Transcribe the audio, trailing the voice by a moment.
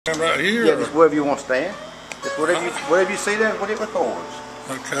Right here? Yeah, just wherever you want to stand. Just whatever you see there, what it records.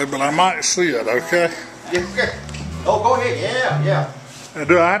 Okay, but I might see it, okay? Yeah, okay. Oh, go ahead, yeah. And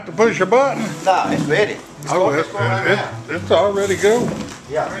do I have to push a button? Nah, it's ready. It's already go.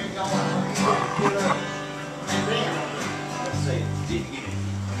 Yeah. Let's see.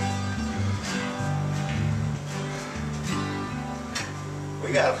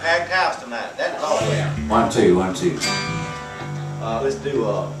 We got a packed house tonight. That's all we have. 1, 2, 1, 2. Let's do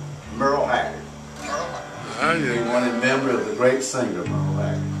Merle Haggard. One member of the great singer Merle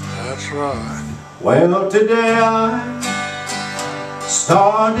Haggard. That's right. Well, today I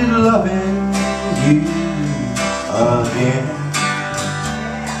started loving you again.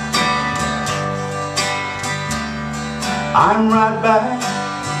 I'm right back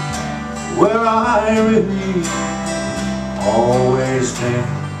where I really always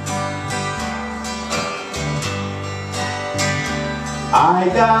been. I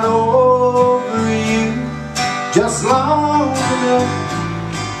got over you just long enough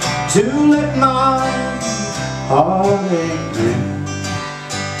to let my heartache in.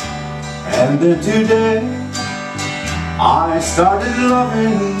 And then today I started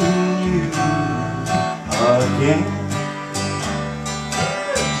loving you again.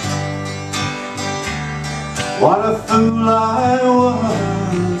 What a fool I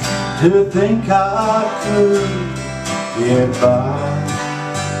was to think I could get by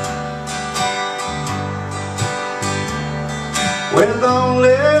with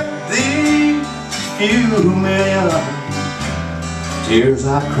only these few million tears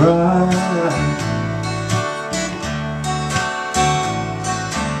I cried.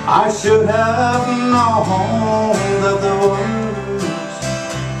 I should have known that the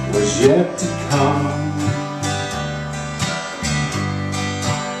worst was yet to come,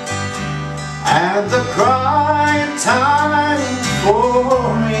 and the crying time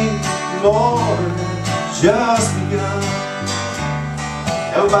for me, Lord, just begun.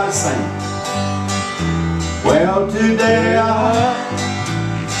 Everybody sing. Well, today I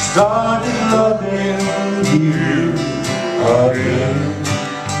started loving you again.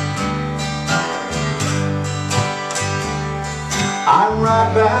 I'm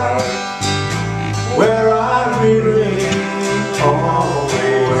right back where I really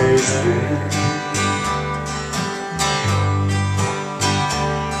always been.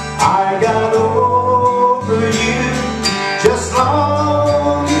 I got over you just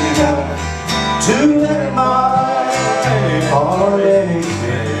long enough to let my heartache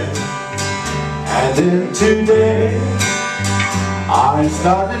in. And then today I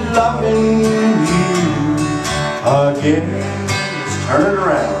started loving you again. Let's turn it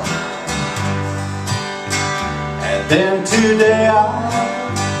around. And then today I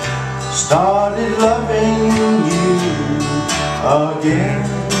started loving you again.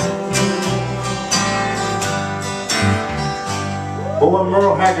 Boy,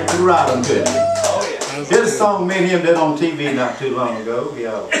 Merle Haggard could write them, couldn't he? Oh, yeah. Did a song me and him did on TV not too long ago.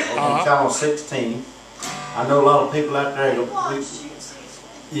 Yeah, on channel 16. I know a lot of people out there.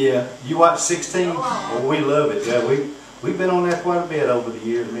 Yeah, you watch 16? Well, we love it. Yeah, we've been on there quite a bit over the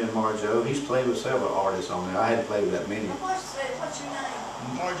years. Me and Marjo. He's played with several artists on there. I hadn't played with that many. What's your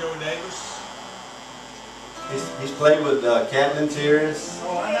name? Marjo Davis. He's played with Catlin Tears.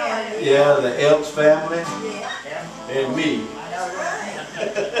 Oh, I know. Yeah, the Elks family, Yeah. and me. I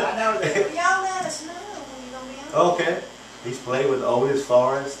know that. Y'all let us know when you're going to be on. Okay. He's played with Otis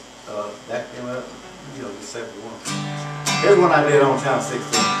Forrest. That came up, you know, the second one. Here's one I did on channel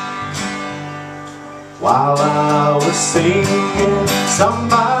 16. While I was singing,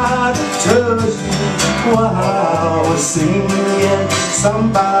 somebody touched me. While I was singing,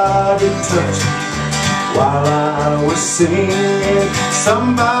 somebody touched me. While I was singing,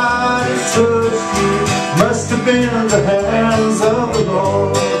 somebody touched me. Must have been the hands of the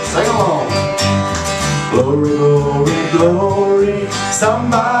Lord. Sing along. Glory, glory, glory,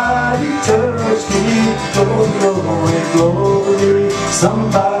 somebody touched me. Glory, glory, glory,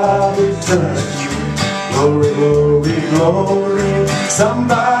 somebody touched me. Glory, glory, glory,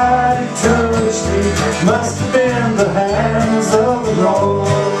 somebody touched me. Must have been the hands of the Lord.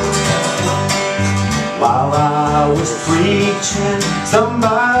 While I was preaching,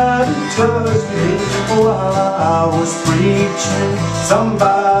 somebody touched me. While I was preaching,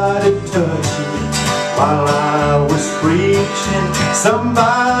 somebody touched me. While I was preaching,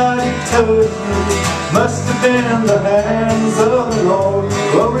 somebody touched me. Must have been the hands of the Lord.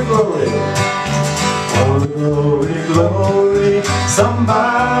 Glory, glory. Glory, glory, glory,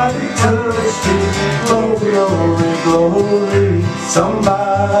 somebody touched me. Glory, glory, glory,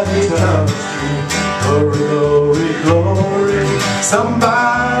 somebody touched me. Glory, glory, glory,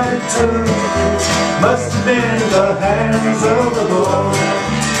 somebody touched me. Must have been the hands of the Lord.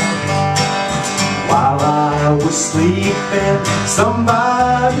 While I was sleeping,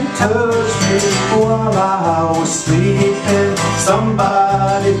 somebody touched me. While I was sleeping,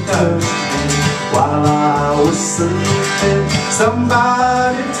 somebody touched me. While I was sleeping,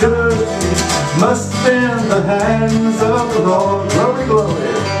 somebody touched me. Must have been the hands of the Lord. Glory,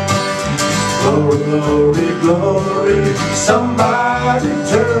 glory. Glory, glory, glory. Somebody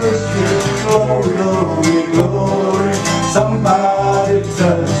touched me. Glory, glory, glory. Somebody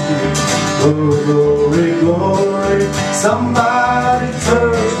touched me. Glory, glory, glory, somebody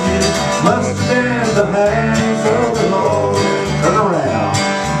touched me. Must have been the hands of the Lord. Turn around.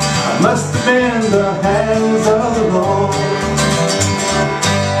 Must have been the hands of the Lord.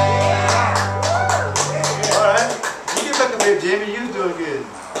 All right, you get back up here, Jimmy. You're doing good.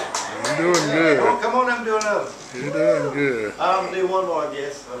 You're doing good. Come on, I'm doing another. You're doing good. I'm gonna do one more, I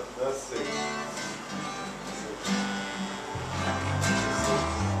guess. Let's see.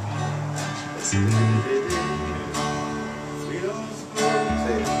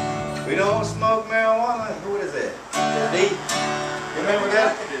 We don't smoke marijuana. What is that? D? You remember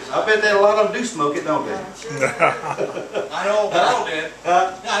that? I bet that a lot of them do smoke it, don't they? I know old Merle did. I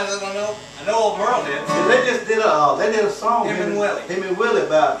know old Merle did. They just did a song. Him and Willie. Him and Willie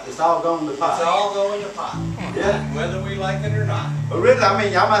about it's all going to pot. It's all going to pot. Yeah. Whether we like it or not. But really, I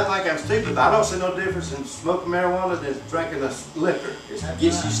mean, y'all might think I'm stupid, but I don't see no difference in smoking marijuana than drinking a liquor. It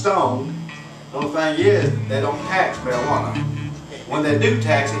gets you stoned. The only thing is, they don't tax marijuana. When they do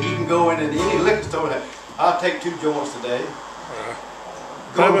tax it, you can go in any liquor store and I'll take 2 joints today.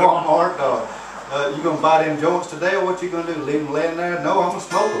 Go to Walmart. You gonna buy them joints today, or what you gonna do? Leave them laying there? No, I'm gonna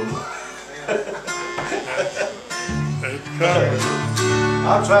smoke them.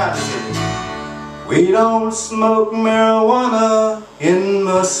 I'm trying to get it. We don't smoke marijuana in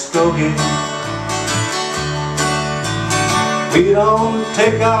Muskogee. We don't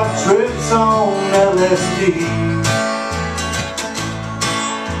take our trips on LSD.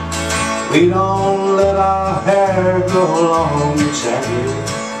 We don't let our hair grow long and shaggy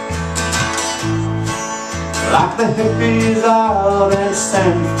like the hippies out in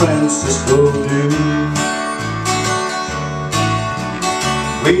San Francisco do.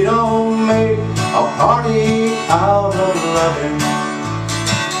 We don't make a party out of loving.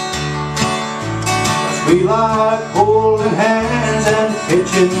 We like holding hands and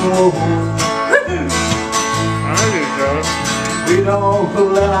pitching wool. There you go. We don't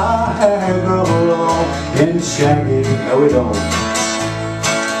let our hair grow long and shaggy. No, we don't.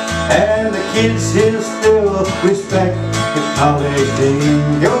 And the kids here still respect the college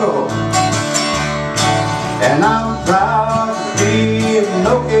dean. Yo! And I'm proud to be a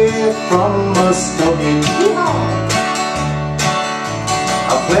Nokie from Muskogee.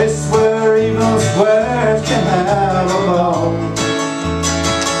 A place where even squares can have a ball.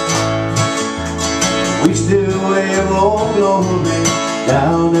 We still wave old glory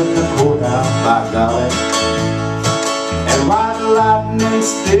down at the courthouse, by golly. And white lightning's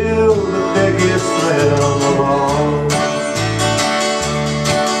still the biggest thrill of all.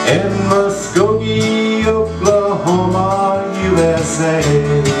 In Muskogee, Oklahoma, USA.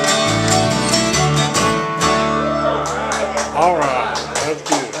 All right, that's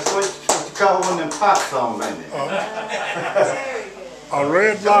good. That's what you call one of them pop songs, ain't it? A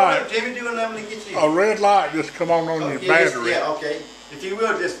red light. Jimmy, doing them to get you. A red light just come on your battery. Yeah, okay. If you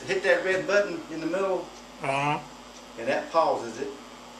will, just hit that red button in the middle, and that pauses it.